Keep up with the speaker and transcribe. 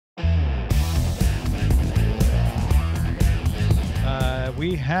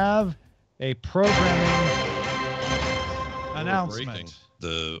we have a programming announcement.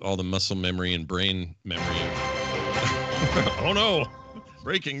 All the muscle memory and brain memory. Oh no!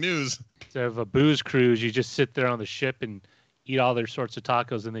 Breaking news. Instead of a booze cruise, you just sit there on the ship and eat all their sorts of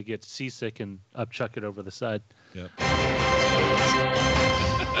tacos, and they get seasick and upchuck it over the side. Yep.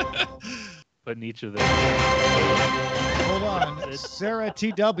 Putting each of them. Hold on. Sarah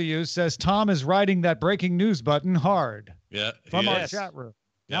TW says Tom is riding that breaking news button hard. Yeah. From our chat room.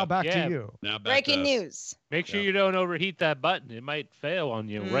 Now back to you. Now back Breaking news. Make sure you don't overheat that button. It might fail on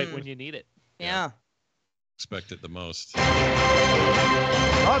you right when you need it. Yeah. Expect it the most.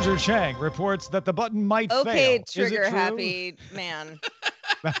 Roger Chang reports that the button might fail. Okay, Is it trigger true? happy man.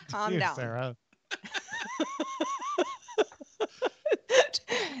 Back to Calm you, down. Sarah.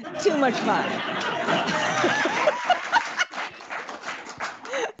 Too much fun.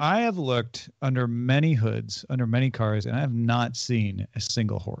 I have looked under many hoods, under many cars, and I have not seen a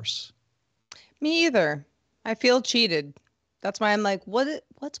single horse. Me either. I feel cheated. That's why I'm like, what's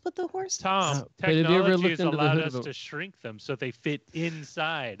with the horse? Tom, but have you ever technology looked has into the allowed hood us of a- to shrink them so they fit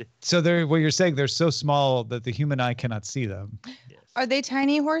inside. So they're what you're saying, they're so small that the human eye cannot see them. Yes. Are they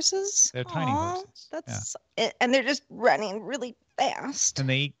tiny horses? They're tiny Aw, horses. That's and they're just running really fast. And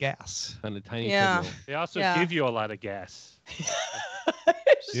they eat gas. On a tiny Yeah. treadmill. They also Yeah. give you a lot of gas.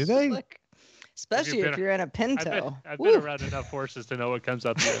 Do they? Like, especially Have you if you're in a Pinto. I've Woo. been around enough horses to know what comes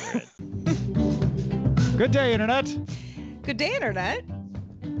up the other end. Good day, Internet. Good day, Internet.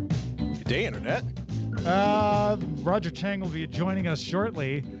 Good day, Internet. Roger Chang will be joining us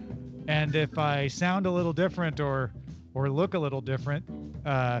shortly. And if I sound a little different or look a little different,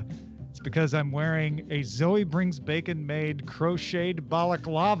 it's because I'm wearing a Zoe Brings Bacon made crocheted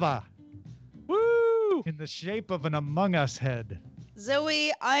balaclava. Woo! In the shape of an Among Us head.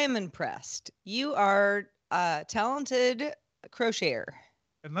 Zoe, I am impressed. You are a talented crocheter.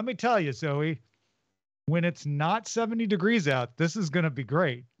 And let me tell you, Zoe, when it's not 70 degrees out, this is going to be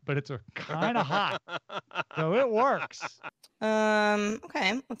great, but it's kind of hot. So it works.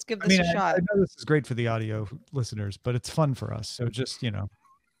 Okay, let's give this a shot. I know this is great for the audio listeners, but it's fun for us. So just, Yeah.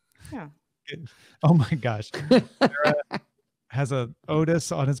 Oh my gosh. Sarah has a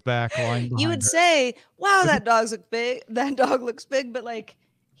Otis on his back lying behind You would her. say, wow, that dog looks big, but like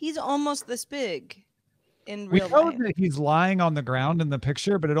he's almost this big in We real know life. that he's lying on the ground in the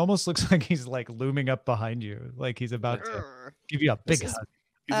picture, but it almost looks like he's like looming up behind you. Like he's about to give you a big hug.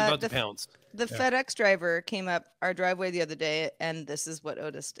 He's about to pounce. The FedEx driver came up our driveway the other day, and this is what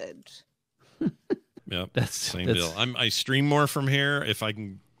Otis did. Yep. That's Same deal. I stream more from here if I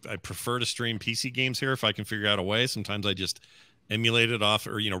can. I prefer to stream PC games here if I can figure out a way. Sometimes I just emulate it off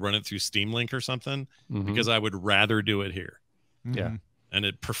or run it through Steam Link or something because I would rather do it here. Yeah. And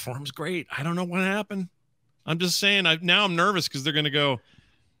it performs great. I don't know what happened. I'm just saying. Now I'm nervous because they're going to go,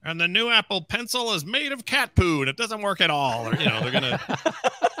 and the new Apple Pencil is made of cat poo and it doesn't work at all. Or they're going to.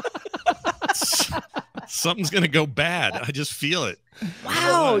 Something's going to go bad. I just feel it.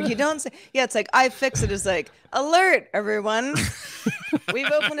 Wow, you don't say. Yeah, it's like iFixit is like, alert, everyone. We've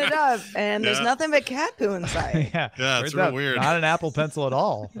opened it up, and there's nothing but cat poo inside. Yeah, Yeah, it's real weird. Not an Apple Pencil at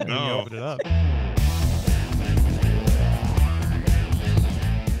all when you No. open it up.